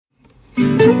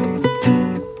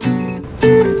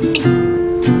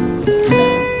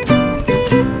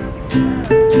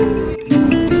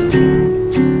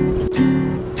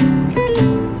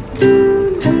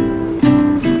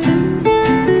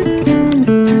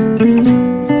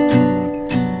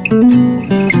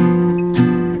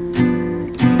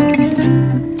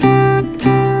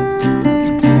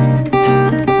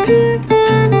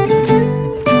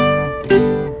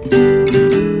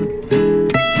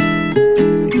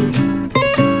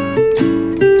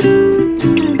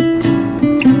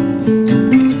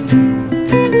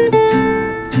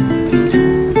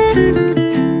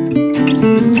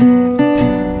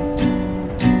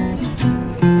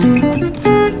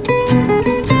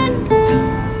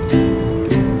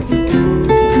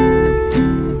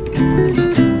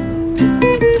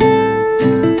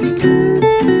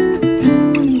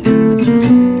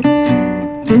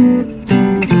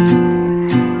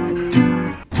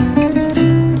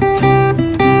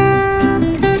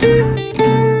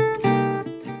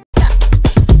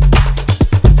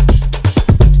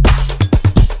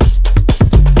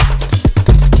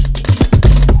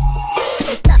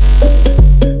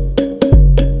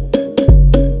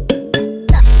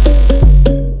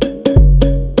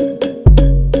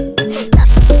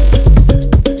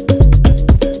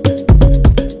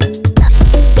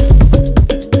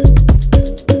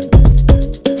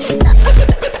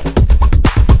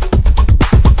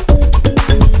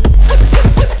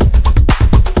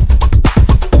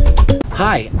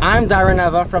Hi, I'm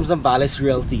from Zambales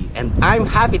Realty, and I'm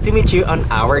happy to meet you on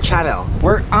our channel,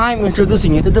 where I'm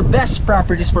introducing you to the best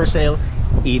properties for sale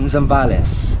in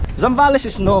Zambales. Zambales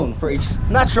is known for its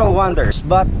natural wonders,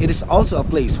 but it is also a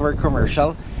place where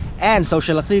commercial and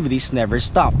social activities never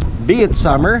stop, be it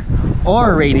summer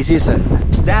or rainy season.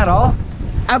 Is that all?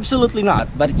 Absolutely not,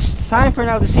 but it's time for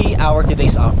now to see our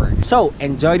today's offer. So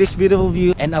enjoy this beautiful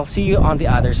view, and I'll see you on the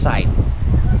other side.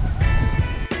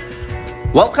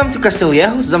 Welcome to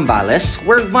Castillejos, Zambales,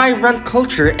 where vibrant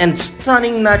culture and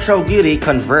stunning natural beauty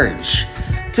converge.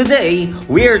 Today,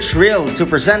 we are thrilled to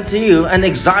present to you an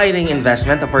exciting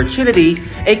investment opportunity,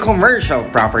 a commercial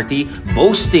property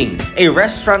boasting a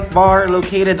restaurant bar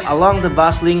located along the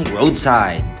bustling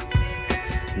roadside.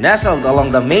 Nestled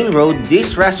along the main road,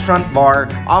 this restaurant bar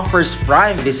offers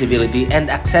prime visibility and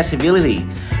accessibility,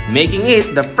 making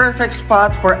it the perfect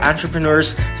spot for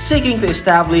entrepreneurs seeking to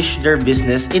establish their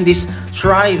business in this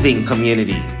thriving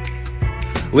community.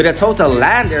 With a total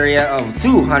land area of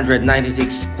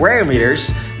 296 square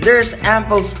meters, there's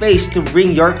ample space to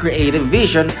bring your creative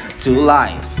vision to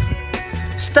life.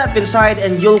 Step inside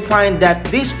and you'll find that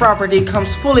this property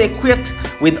comes fully equipped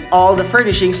with all the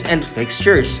furnishings and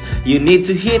fixtures you need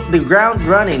to hit the ground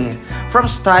running. From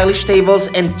stylish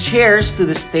tables and chairs to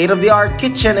the state-of-the-art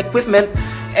kitchen equipment,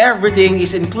 everything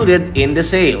is included in the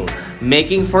sale,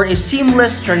 making for a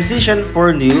seamless transition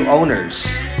for new owners.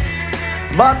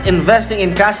 But investing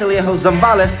in Castillejos,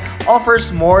 Zambales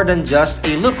offers more than just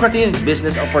a lucrative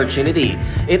business opportunity.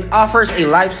 It offers a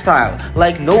lifestyle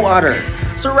like no other.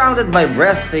 Surrounded by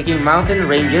breathtaking mountain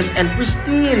ranges and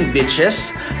pristine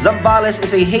beaches, Zambales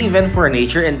is a haven for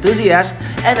nature enthusiasts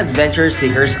and adventure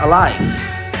seekers alike.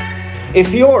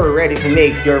 If you're ready to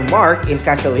make your mark in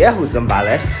Castillejos,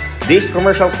 Zambales, this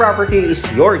commercial property is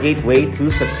your gateway to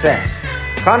success.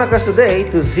 Contact us today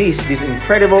to seize this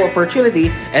incredible opportunity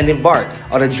and embark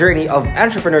on a journey of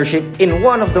entrepreneurship in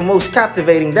one of the most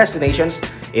captivating destinations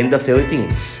in the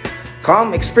Philippines.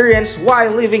 Come experience why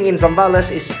living in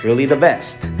Zambales is truly the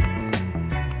best.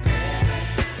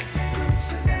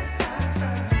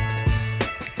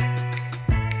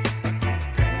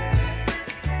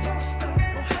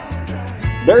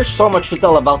 There's so much to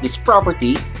tell about this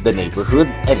property, the neighborhood,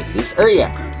 and in this area.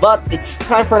 But it's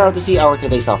time for now to see our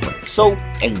today's offer. So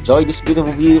enjoy this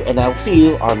beautiful view, and I'll see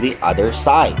you on the other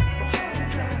side.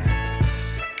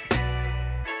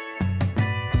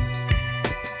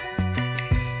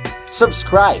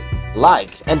 Subscribe, like,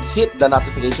 and hit the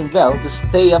notification bell to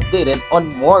stay updated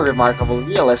on more remarkable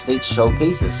real estate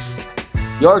showcases.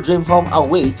 Your dream home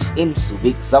awaits in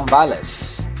Subic,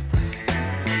 Zambales.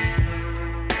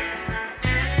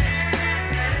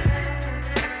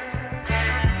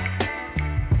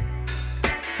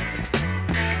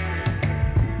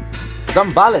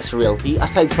 Zambales Realty,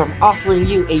 aside from offering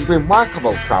you a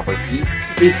remarkable property,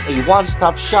 is a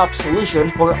one-stop shop solution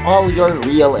for all your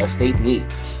real estate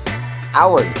needs.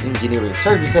 Our engineering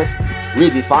services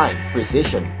redefine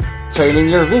precision, turning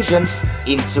your visions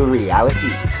into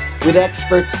reality. With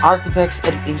expert architects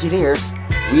and engineers,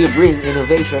 we bring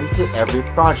innovation to every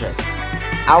project.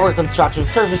 Our construction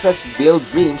services build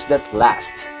dreams that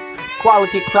last.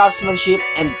 Quality craftsmanship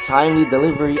and timely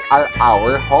delivery are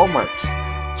our hallmarks.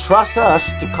 Trust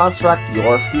us to construct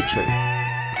your future.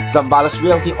 Zambales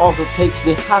Realty also takes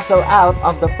the hassle out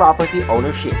of the property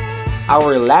ownership.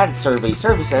 Our land survey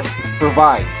services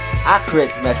provide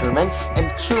accurate measurements,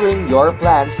 ensuring your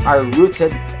plans are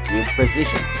rooted with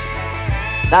precisions.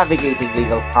 Navigating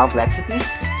legal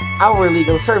complexities, our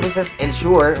legal services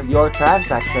ensure your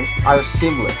transactions are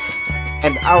seamless,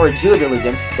 and our due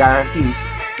diligence guarantees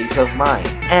peace of mind.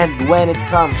 And when it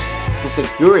comes to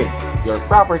securing your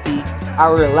property,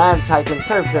 our land titling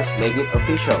services make it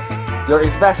official. Your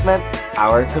investment,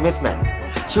 our commitment.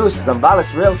 Choose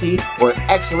Zambales Realty, where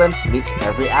excellence meets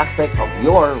every aspect of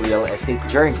your real estate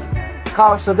journey.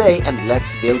 Call us today and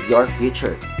let's build your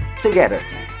future together.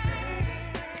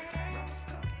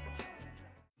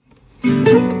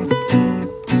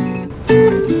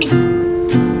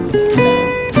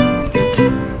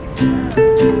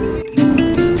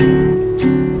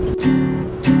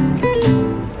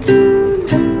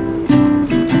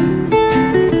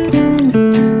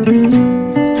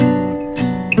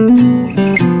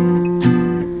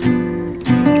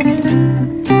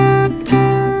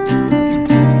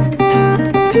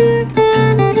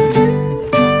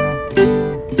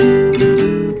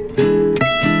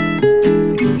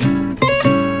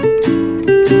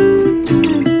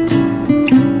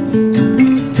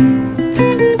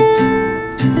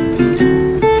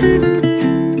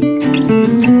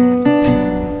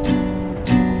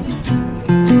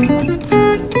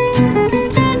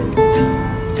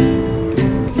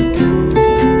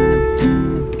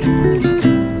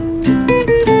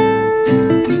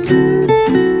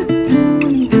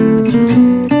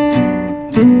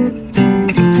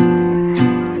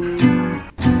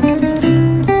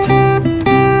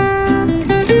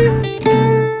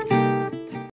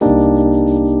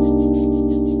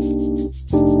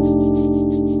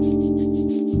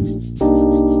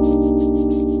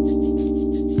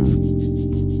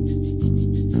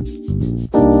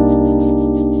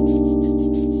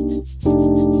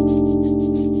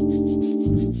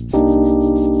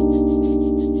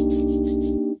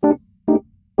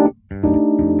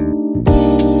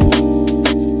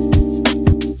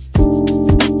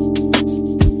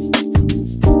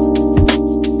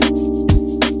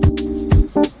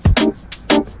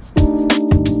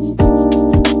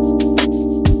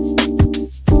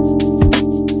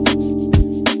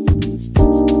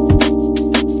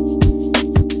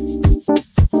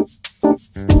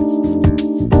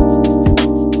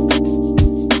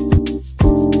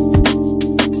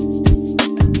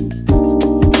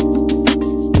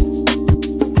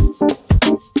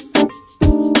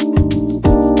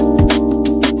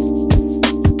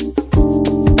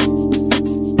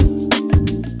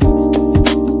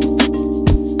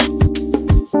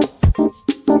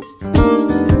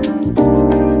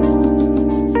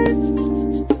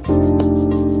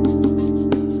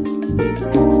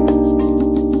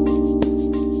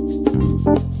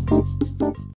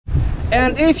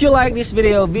 And if you like this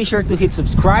video, be sure to hit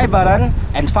subscribe button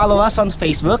and follow us on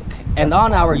Facebook and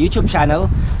on our YouTube channel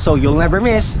so you'll never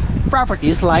miss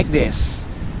properties like this.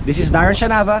 This is Darren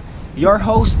Shanava, your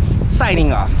host,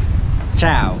 signing off.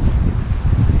 Ciao.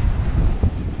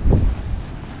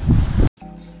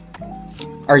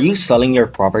 Are you selling your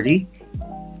property?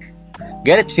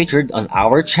 Get it featured on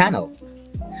our channel.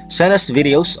 Send us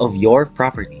videos of your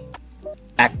property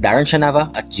at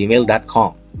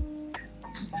darrenshanava@gmail.com.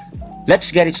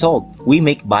 Let's get it sold. We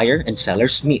make buyer and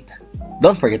sellers meet.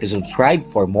 Don't forget to subscribe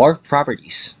for more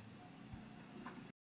properties.